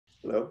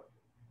Hello.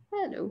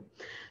 Hello.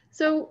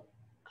 So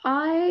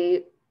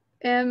I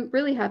am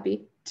really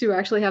happy to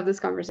actually have this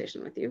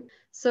conversation with you.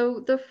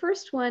 So the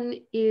first one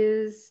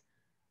is,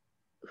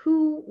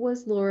 who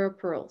was Laura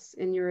Perls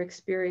in your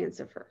experience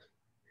of her?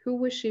 Who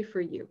was she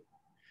for you?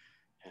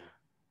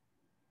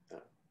 Yeah.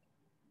 Uh,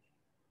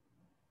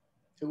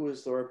 who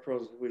was Laura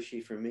Pearls? Who was she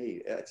for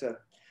me?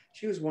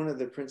 She was one of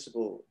the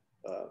principal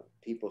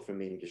people for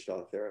me in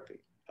Gestalt therapy.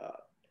 Uh,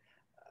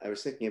 I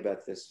was thinking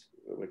about this,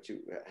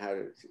 how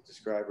to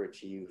describe her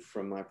to you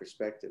from my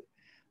perspective.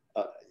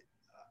 Uh,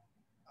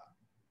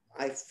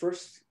 I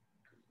first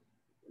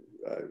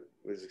uh,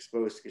 was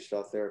exposed to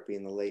Gestalt therapy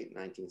in the late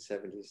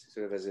 1970s,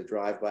 sort of as a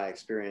drive-by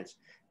experience.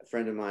 A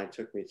friend of mine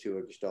took me to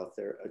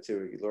a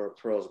to Laura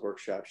Pearl's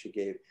workshop she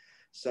gave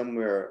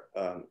somewhere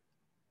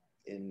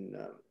in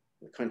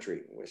the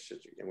country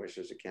in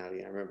Westchester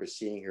County. I remember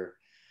seeing her,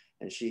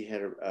 and she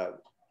had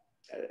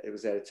it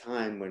was at a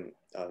time when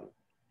uh,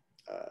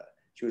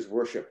 she was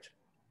worshipped,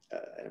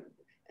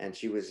 and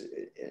she was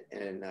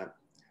and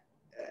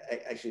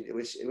actually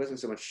it wasn't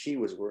so much she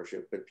was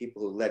worshipped, but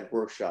people who led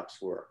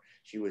workshops were.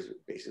 She was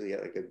basically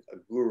like a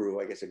guru,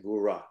 I guess a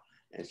guru,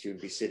 and she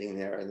would be sitting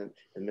there in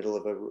the middle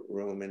of a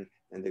room,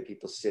 and the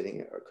people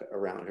sitting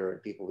around her,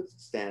 and people would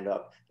stand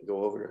up and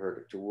go over to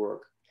her to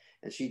work,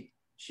 and she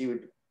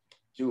would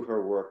do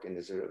her work in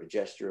a sort of a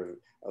gesture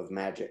of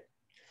magic.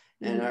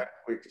 And Mm-hmm.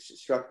 what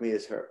struck me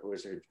as her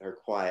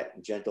quiet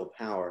and gentle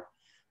power.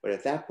 But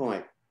at that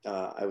point,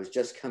 I was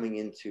just coming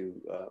into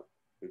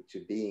to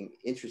being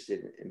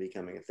interested in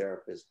becoming a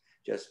therapist,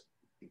 just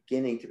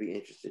beginning to be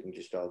interested in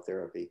Gestalt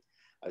therapy.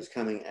 I was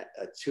coming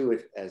to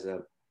it as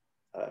a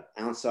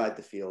outside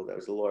the field. I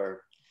was a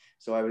lawyer,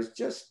 so I was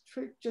just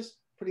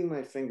putting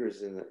my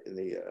fingers in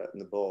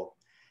the bowl,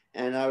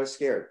 and I was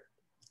scared,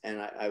 and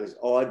I was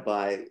awed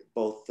by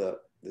both the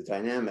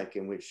dynamic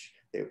in which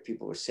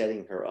people were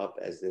setting her up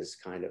as this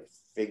kind of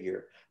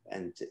figure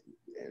and,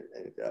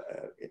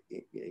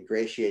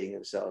 ingratiating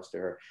themselves to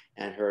her,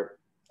 and her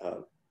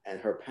uh, and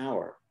her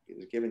power it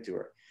was given to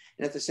her,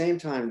 and at the same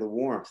time the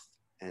warmth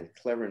and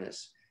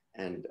cleverness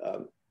and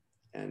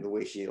the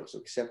way she also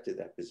accepted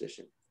that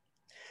position.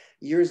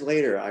 Years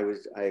later,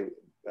 I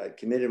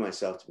committed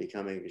myself to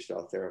becoming a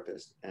Gestalt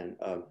therapist, and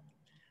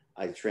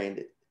I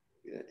trained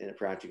in a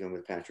practicum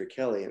with Patrick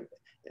Kelly in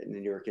the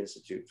New York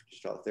Institute for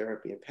Gestalt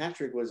Therapy. And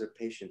Patrick was a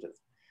patient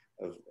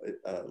of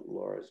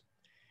Laura's,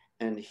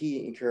 and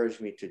he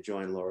encouraged me to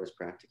join Laura's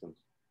practicum.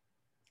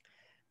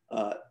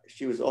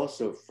 She was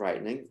also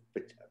frightening,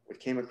 but what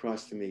came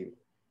across to me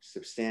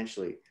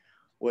substantially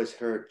was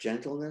her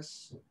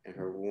gentleness and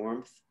her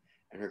warmth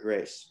and her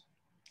grace.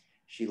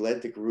 She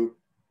led the group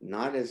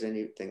not as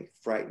anything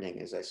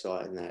frightening as I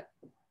saw in that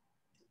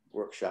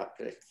workshop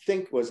that I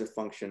think was a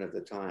function of the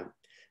time.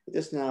 But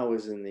this now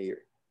was in the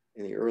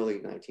early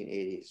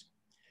 1980s.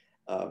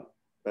 Uh,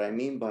 what I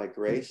mean by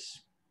grace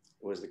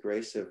was the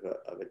grace of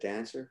a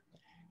dancer,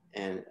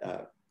 and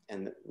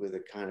with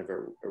a kind of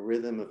a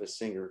rhythm of a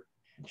singer.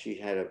 She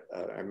had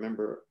I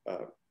remember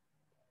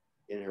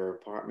in her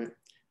apartment,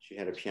 she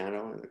had a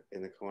piano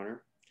in the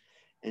corner,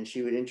 and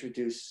she would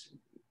introduce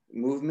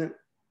movement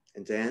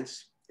and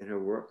dance in her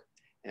work,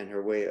 and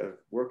her way of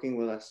working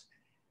with us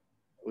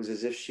was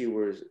as if she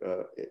was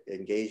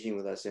engaging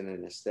with us in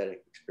an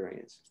aesthetic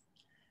experience.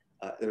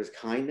 There was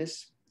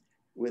kindness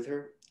with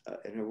her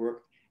in her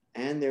work,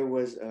 and there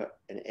was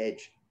an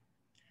edge.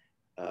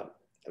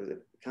 It was a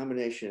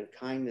combination of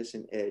kindness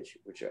and edge,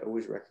 which I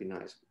always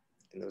recognized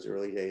in those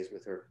early days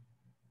with her.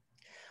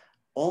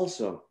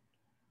 Also,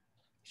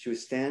 she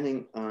was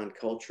standing on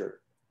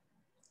culture,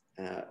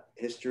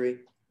 history,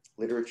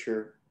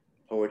 literature,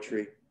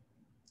 poetry,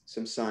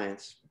 some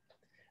science,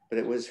 but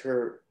it was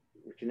her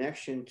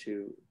connection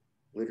to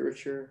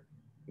literature,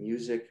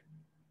 music,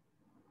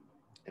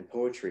 and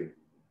poetry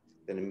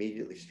that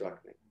immediately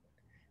struck me.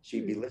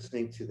 She'd be Mm-hmm.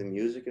 listening to the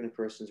music in a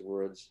person's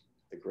words,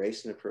 the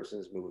grace in a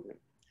person's movement,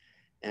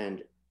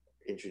 and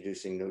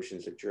introducing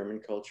notions of German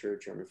culture,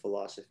 German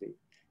philosophy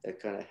that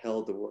kind of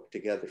held the work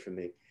together for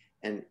me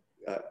and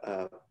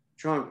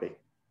charmed me.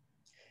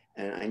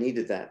 And I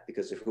needed that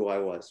because of who I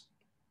was.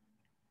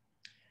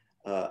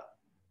 Uh,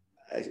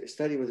 I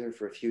studied with her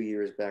for a few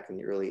years back in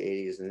the early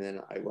 80s, and then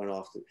I went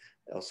off to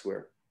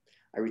elsewhere.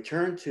 I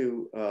returned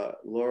to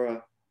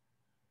Laura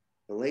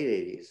the late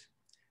 80s.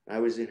 I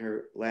was in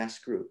her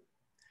last group.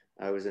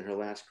 I was in her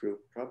last group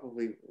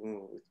probably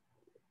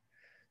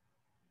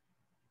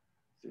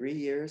 3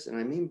 years. And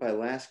I mean by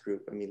last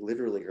group, I mean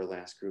literally her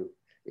last group.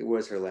 It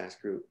was her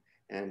last group.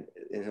 And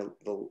in her,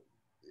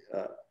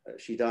 uh,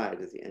 she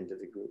died at the end of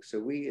the group. So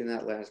we in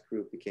that last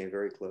group became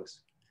very close,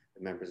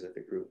 the members of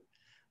the group.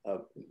 Uh,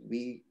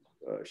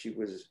 she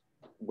was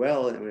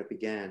well when it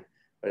began,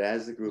 but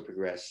as the group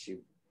progressed, she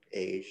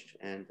aged,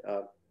 and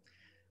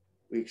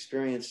we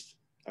experienced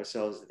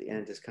ourselves at the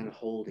end as kind of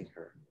holding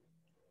her.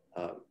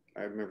 Uh,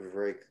 I remember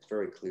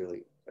very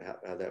clearly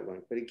how that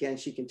went. But again,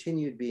 she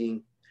continued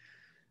being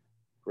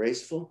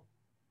graceful,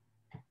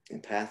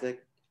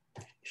 empathic,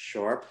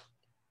 sharp,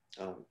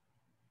 um,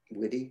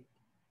 witty,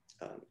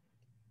 um,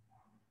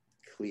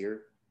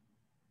 clear,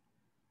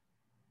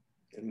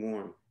 and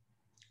warm.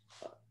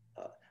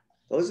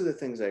 Those are the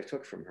things I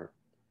took from her.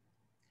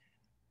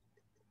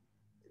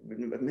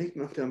 But make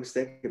no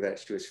mistake about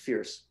it, she was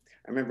fierce.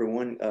 I remember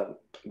one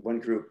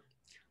group,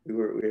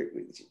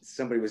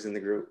 somebody was in the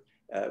group,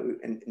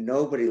 and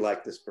nobody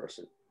liked this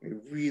person. We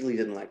really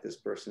didn't like this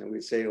person, and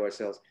we'd say to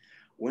ourselves,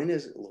 when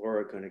is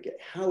Laura going to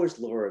how is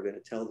Laura going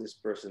to tell this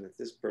person that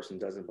this person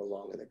doesn't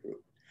belong in the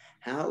group?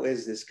 How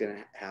is this going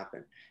to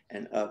happen?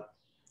 And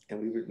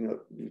we would,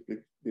 we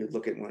would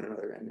look at one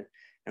another,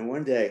 and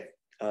one day,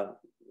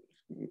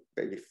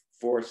 maybe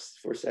four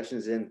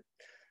sessions in,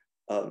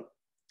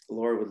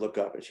 Laura would look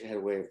up, and she had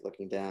a way of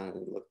looking down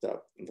and looked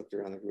up and looked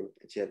around the group,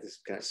 and she had this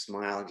kind of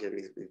smile, and she had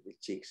these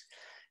big cheeks,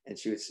 and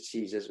she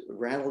just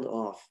rattled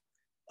off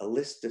a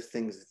list of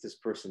things that this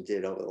person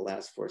did over the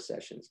last 4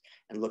 sessions,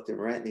 and looked him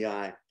right in the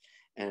eye,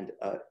 and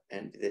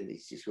then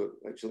she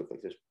looked like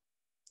this,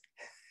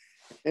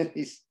 and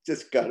he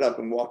just got up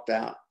and walked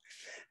out,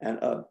 and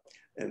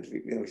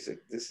he said,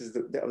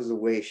 that was the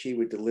way she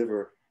would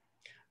deliver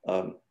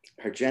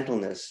her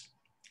gentleness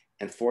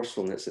and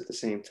forcefulness at the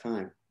same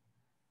time.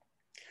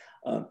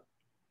 It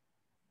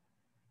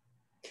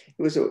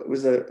was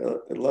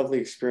a lovely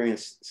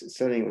experience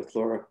studying with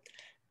Laura,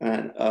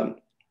 and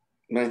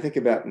when I think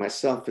about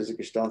myself as a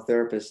Gestalt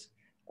therapist,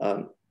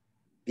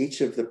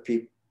 each of the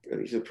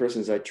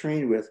persons I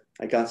trained with,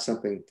 I got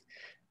something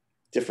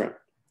different.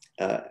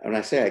 When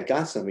I say I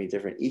got something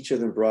different, each of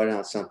them brought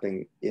out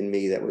something in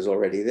me that was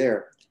already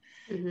there.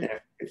 Mm-hmm. And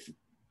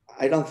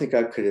I don't think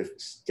I could have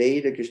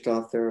stayed a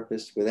Gestalt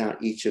therapist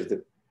without each of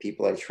the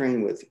people I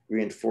trained with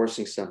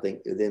reinforcing something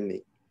within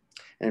me.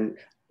 And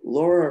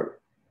Laura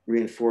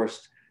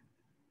reinforced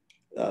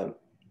my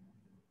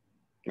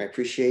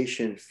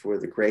appreciation for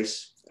the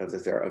grace of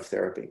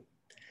therapy.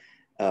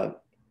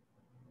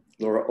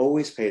 Laura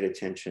always paid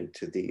attention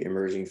to the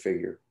emerging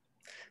figure,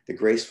 the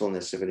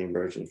gracefulness of an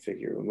emerging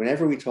figure.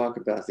 Whenever we talk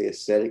about the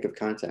aesthetic of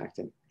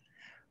contacting,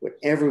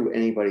 whenever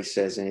anybody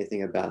says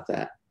anything about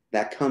that,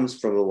 that comes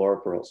from the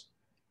Laura Perls.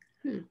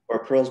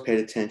 Laura Perls paid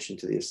attention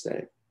to the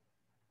aesthetic.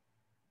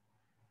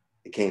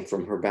 It came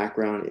from her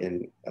background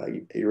in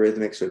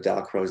eurythmics with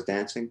Dalcroze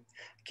dancing.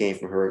 It came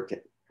from her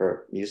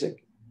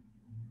music.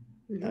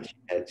 Mm-hmm.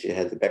 She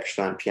had the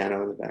Bechstein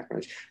piano in the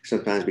background.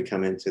 Sometimes we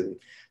come in to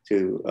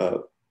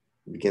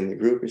begin the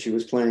group, and she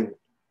was playing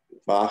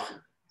Bach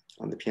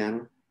on the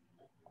piano.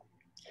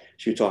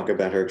 She would talk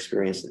about her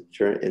experience in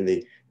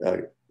Germany.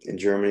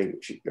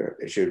 She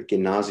was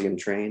gymnasium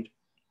trained.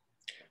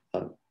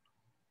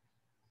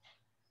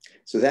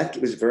 So that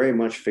was very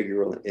much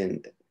figural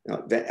in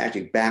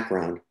actually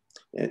background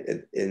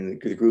in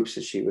the groups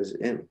that she was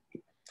in.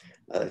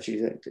 She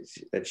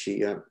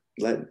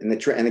led, and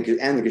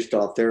the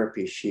Gestalt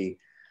therapy she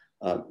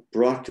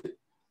brought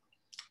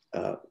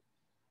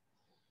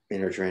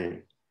in her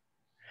training.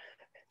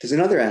 There's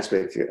another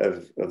aspect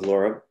of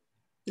Laura,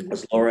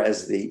 was Laura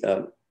as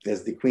the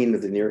queen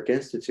of the New York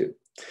Institute,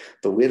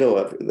 the widow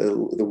of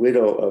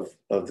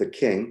the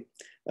king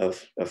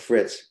of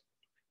Fritz,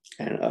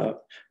 and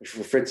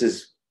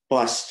Fritz's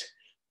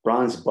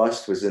bronze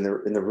bust was in the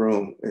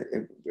room,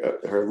 in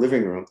her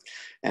living room,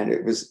 and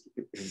it was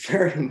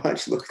very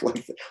much looked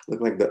like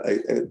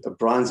the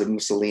bronze of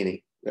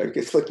Mussolini.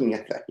 Just looking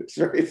at that, it's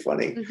very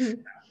funny.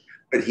 Mm-hmm.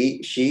 But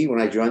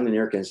when I joined the New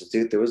York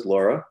Institute, there was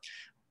Laura,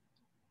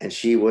 and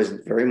she was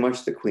very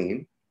much the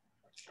queen,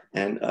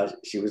 and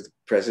she was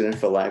president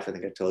for life. I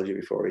think I told you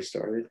before we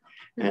started,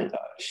 mm-hmm. And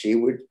she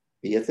would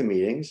be at the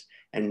meetings,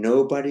 and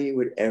nobody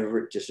would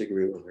ever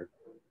disagree with her.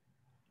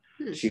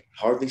 Mm-hmm. She would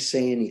hardly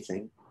say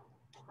anything.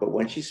 But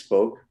when she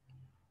spoke,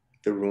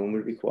 the room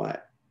would be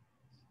quiet.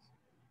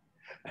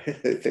 I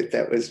think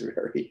that was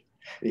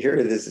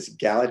here this is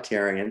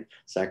egalitarian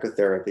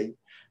psychotherapy,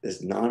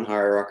 this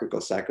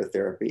non-hierarchical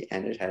psychotherapy,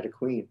 and it had a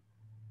queen.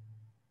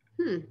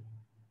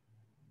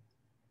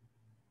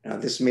 Now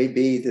this may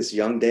be this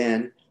young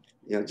Dan,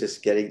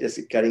 just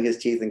cutting his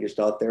teeth in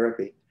Gestalt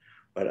therapy,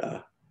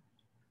 but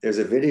there's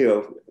a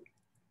video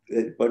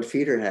that Bud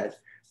Feeder had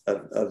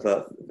of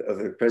a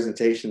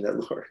presentation that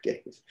Laura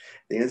gave at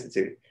the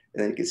Institute.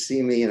 And then you could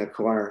see me in a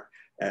corner,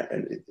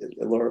 and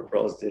Laura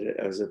Perls did it.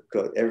 It was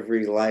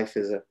every life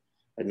is a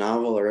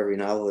novel, or every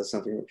novel is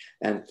something.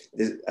 And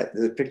there's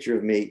a picture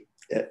of me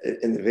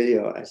in the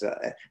video, and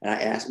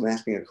I'm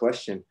asking a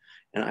question.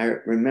 And I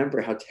remember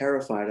how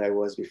terrified I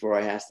was before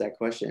I asked that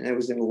question. And it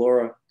was in a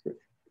Laura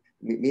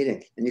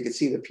meeting, and you could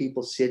see the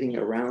people sitting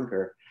around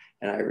her.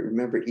 And I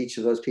remember each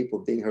of those people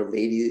being her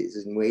ladies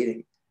in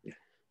waiting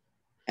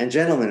and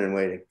gentlemen in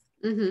waiting.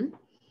 Mm-hmm.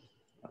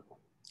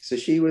 So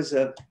she was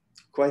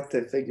quite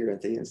the figure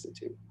at the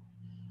Institute.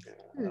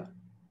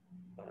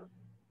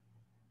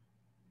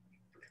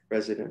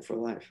 President for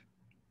life.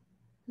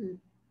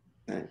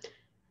 Right.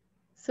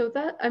 So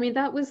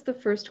that was the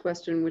first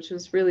question, which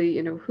was really,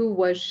 who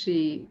was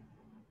she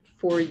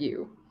for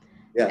you?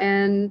 Yeah.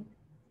 And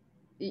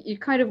you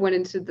kind of went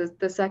into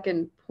the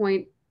second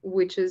point,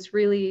 which is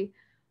really,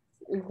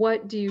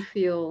 what do you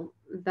feel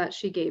that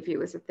she gave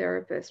you as a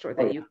therapist, or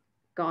that you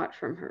got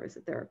from her as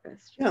a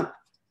therapist? Yeah.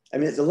 I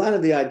mean, it's a lot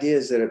of the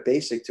ideas that are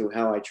basic to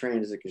how I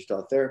trained as a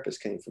Gestalt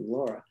therapist came from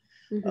Laura.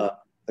 Mm-hmm.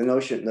 The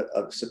notion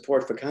of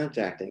support for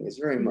contacting is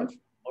very Mm-hmm. much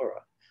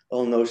Laura. The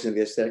whole notion of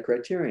the aesthetic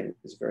criterion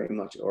is very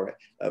much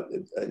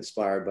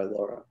inspired by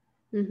Laura.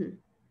 Mm-hmm.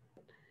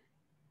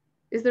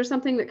 Is there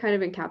something that kind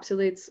of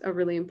encapsulates a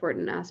really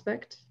important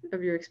aspect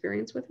of your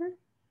experience with her?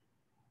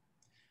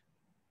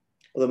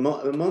 Well,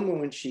 the moment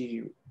when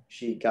she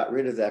got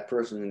rid of that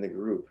person in the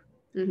group,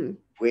 Mm-hmm.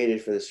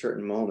 waited for the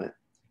certain moment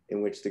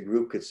in which the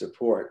group could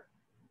support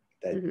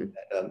that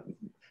Mm-hmm.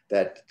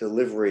 that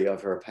delivery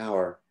of her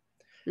power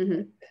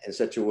Mm-hmm. in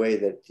such a way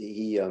that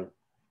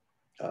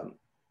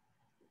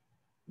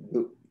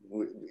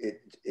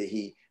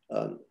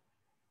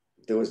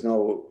there was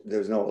no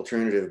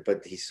alternative,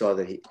 but he saw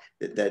that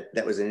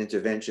that was an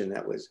intervention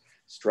that was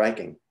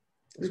striking.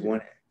 It was Mm-hmm.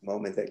 one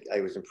moment that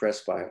I was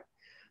impressed by,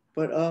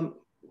 but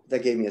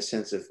that gave me a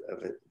sense of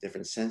a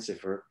different sense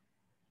of her.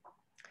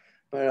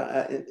 But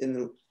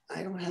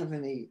I don't have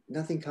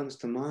nothing comes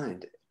to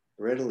mind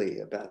readily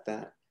about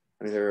that.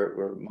 I mean, there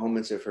were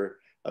moments of her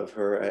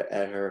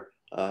at her.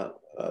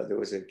 There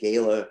was a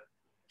gala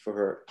for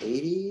her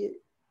 80th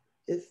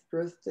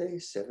birthday,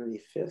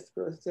 75th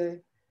birthday,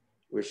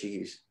 where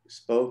she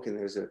spoke, and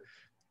there's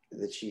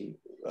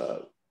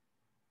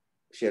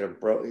she had a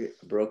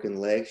broken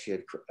leg. She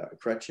had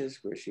crutches,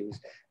 where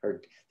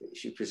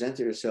she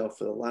presented herself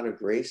with a lot of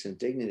grace and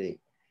dignity,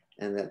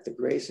 and that the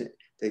grace.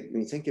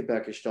 When you think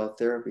about Gestalt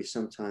therapy,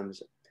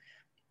 sometimes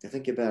I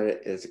think about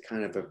it as a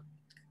kind of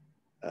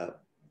a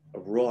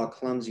raw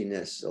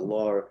clumsiness, a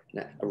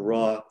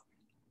raw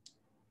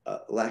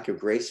lack of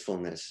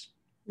gracefulness,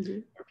 Mm-hmm.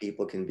 where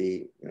people can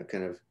be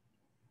kind of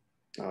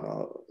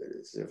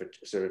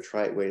sort of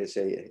trite way to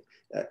say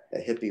a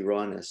hippie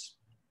rawness.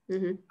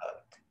 Mm-hmm.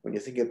 When you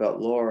think about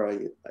Laura,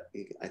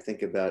 I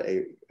think about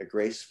a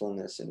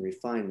gracefulness and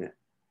refinement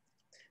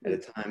at a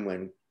time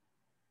when,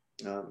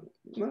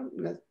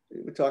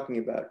 we're talking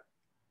about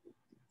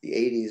the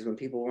 80s, when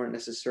people weren't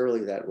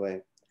necessarily that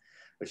way,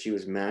 but she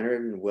was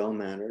mannered and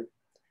well-mannered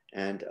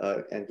and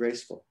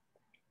graceful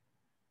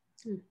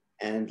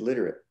and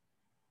literate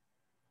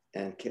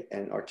and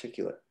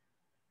articulate.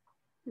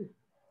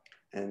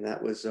 And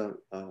that was a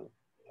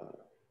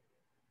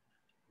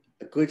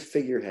good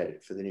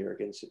figurehead for the New York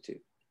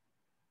Institute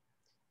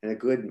and a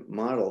good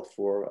model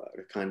for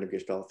a kind of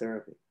Gestalt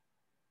therapy,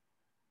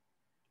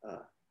 the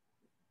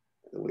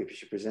way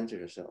she presented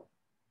herself.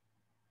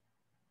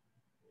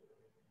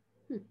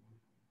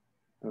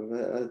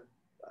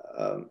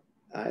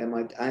 I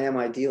am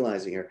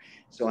idealizing her.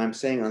 So I'm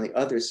saying on the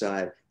other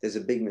side, there's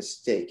a big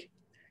mistake,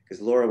 because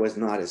Laura was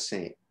not a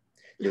saint.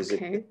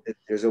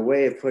 There's a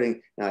way of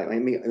putting, now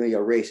let me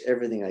erase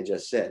everything I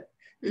just said,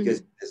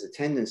 because there's a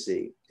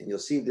tendency, and you'll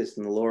see this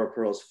in the Laura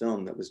Perls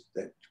film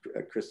that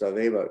Christoph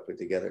Weber put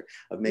together,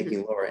 of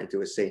making Laura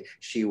into a saint.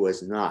 She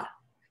was not.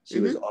 She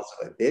was also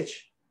a bitch.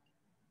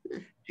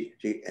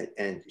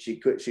 She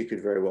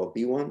could very well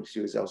be one.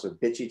 She was also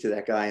bitchy to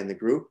that guy in the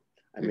group.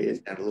 I made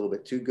it sound a little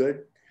bit too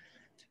good.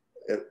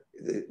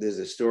 There's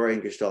a story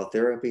in Gestalt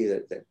therapy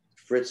that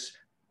Fritz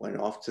went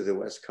off to the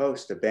West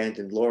Coast,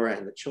 abandoned Laura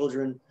and the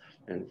children,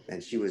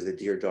 and she was the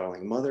dear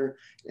darling mother,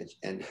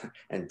 and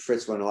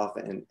Fritz went off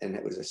and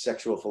it was a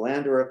sexual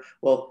philanderer.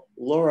 Well,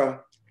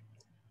 Laura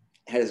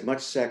had as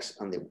much sex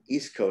on the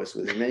East Coast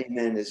with as many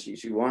men as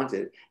she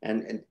wanted,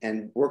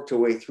 and worked her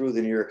way through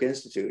the New York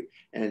Institute,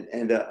 and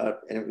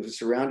it was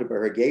surrounded by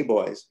her gay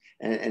boys,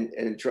 and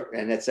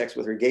had sex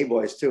with her gay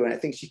boys too. And I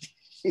think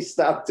she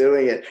stopped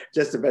doing it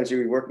just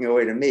eventually working her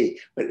way to me,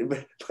 but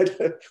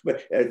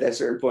at that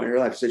certain point in her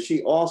life. So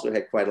she also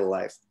had quite a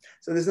life.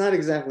 So there's not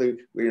exactly,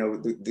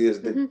 there's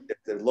the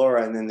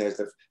Laura, and then there's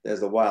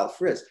the wild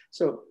Fritz.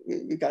 So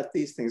you got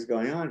these things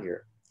going on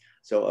here.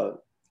 So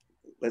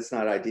let's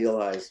not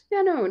idealize.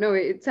 Yeah, no,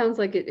 it sounds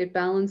like it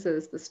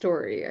balances the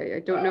story.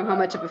 I don't know how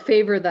much of a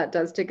favor that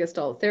does to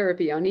Gestalt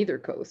therapy on either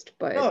coast,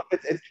 but no,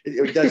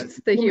 it does. It's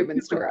the human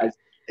story.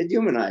 It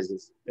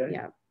humanizes. Okay?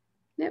 Yeah.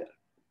 Yep.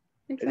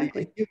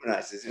 Exactly. It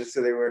humanizes. And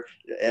so they were,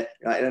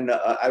 and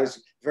I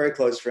was very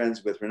close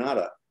friends with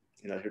Renata,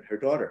 her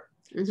daughter.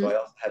 So I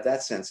also had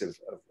that sense of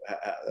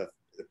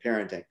the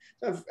parenting.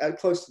 So I'm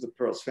close to the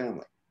Perls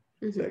family.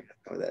 So I got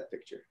some of that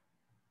picture.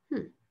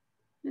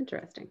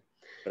 Interesting.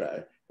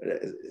 But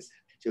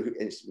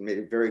it's made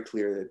it very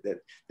clear that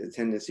the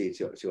tendency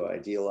to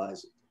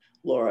idealize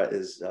Laura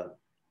has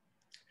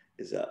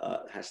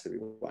to be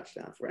watched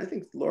out for. I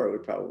think Laura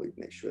would probably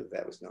make sure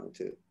that was known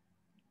too.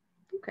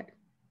 Okay.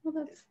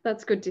 Well,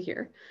 that's good to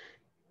hear.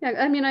 Yeah,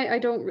 I mean, I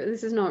don't,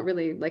 this is not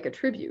really like a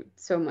tribute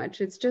so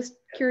much. It's just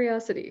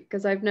curiosity,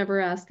 because I've never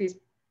asked these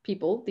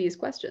people these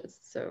questions.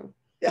 So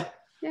yeah.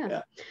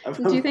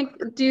 Do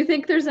you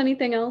think there's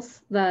anything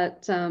else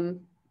that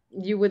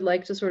you would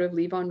like to sort of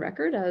leave on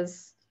record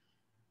as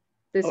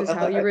this is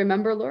how you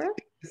remember Laura?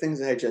 The things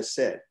that I just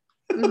said.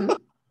 I'm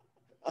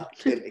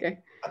kidding. Okay.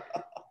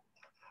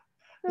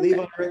 Leave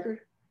on record?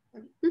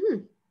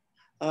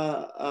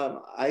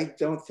 I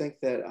don't think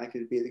that I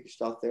could be the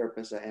Gestalt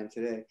therapist I am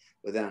today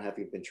without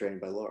having been trained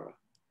by Laura.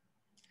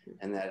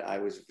 and that I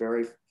was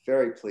very,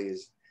 very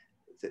pleased,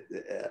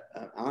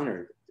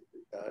 honored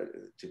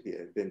to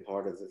have been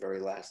part of the very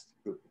last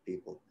group of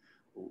people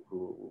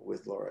who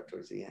with Laura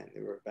towards the end.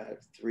 There were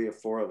about 3 or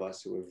 4 of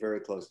us who were very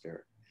close to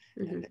her,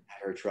 and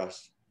had her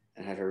trust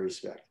and had her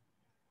respect,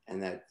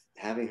 and that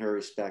having her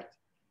respect,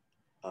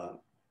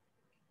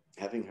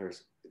 having her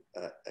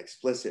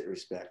explicit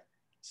respect,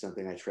 is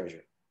something I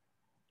treasure.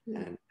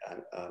 And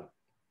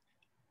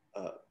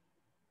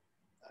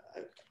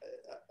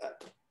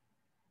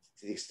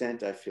to the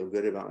extent I feel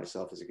good about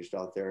myself as a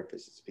Gestalt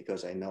therapist, it's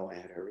because I know I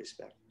had her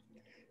respect,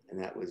 and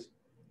that was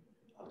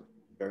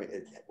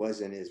it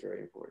was and is very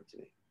important to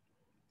me.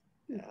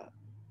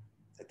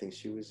 I think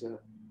she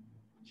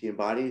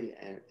embodied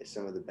and is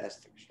some of the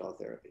best Gestalt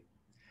therapy.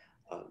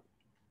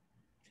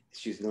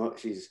 She's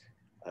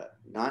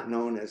not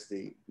known as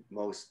the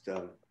most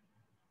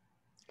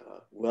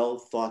well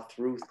thought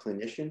through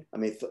clinician. I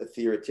mean,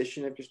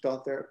 theoretician of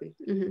Gestalt therapy.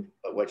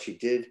 But what she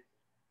did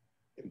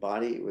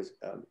embody was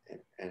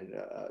and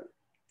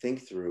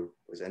think through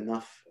was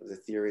enough of the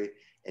theory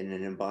in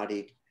an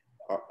embodied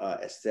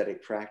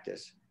aesthetic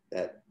practice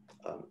that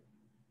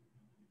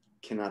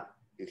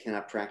you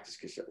cannot practice,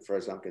 as far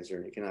as I'm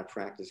concerned, you cannot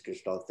practice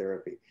Gestalt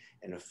therapy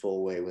in a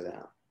full way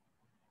without.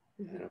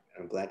 And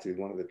I'm glad to be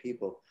one of the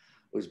people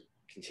who's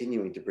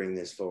continuing to bring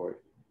this forward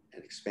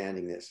and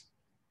expanding this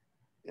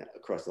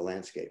across the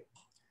landscape,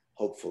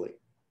 hopefully.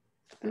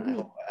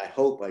 And I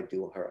hope I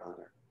do her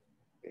honor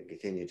and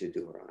continue to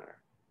do her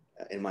honor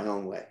in my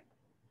own way,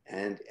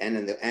 and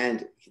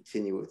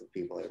continue with the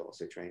people I've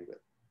also trained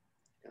with.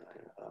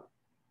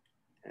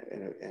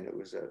 And it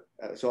was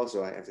it's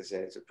also, I have to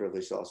say, it's a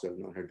privilege to also have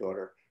known her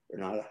daughter,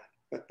 Renata.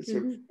 It's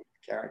a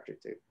character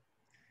too.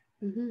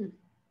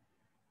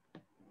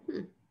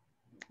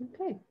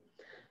 Okay.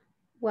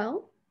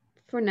 Well,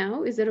 for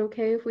now, is it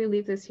okay if we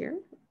leave this here?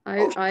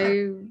 Sure.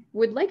 I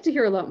would like to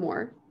hear a lot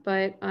more,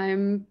 but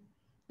I'm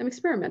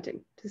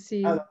experimenting to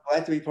see. I'm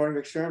glad to be part of the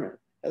experiment.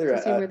 Heather,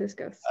 to see where this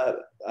goes.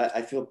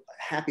 I feel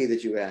happy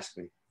that you asked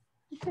me.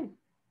 Okay.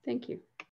 Thank you.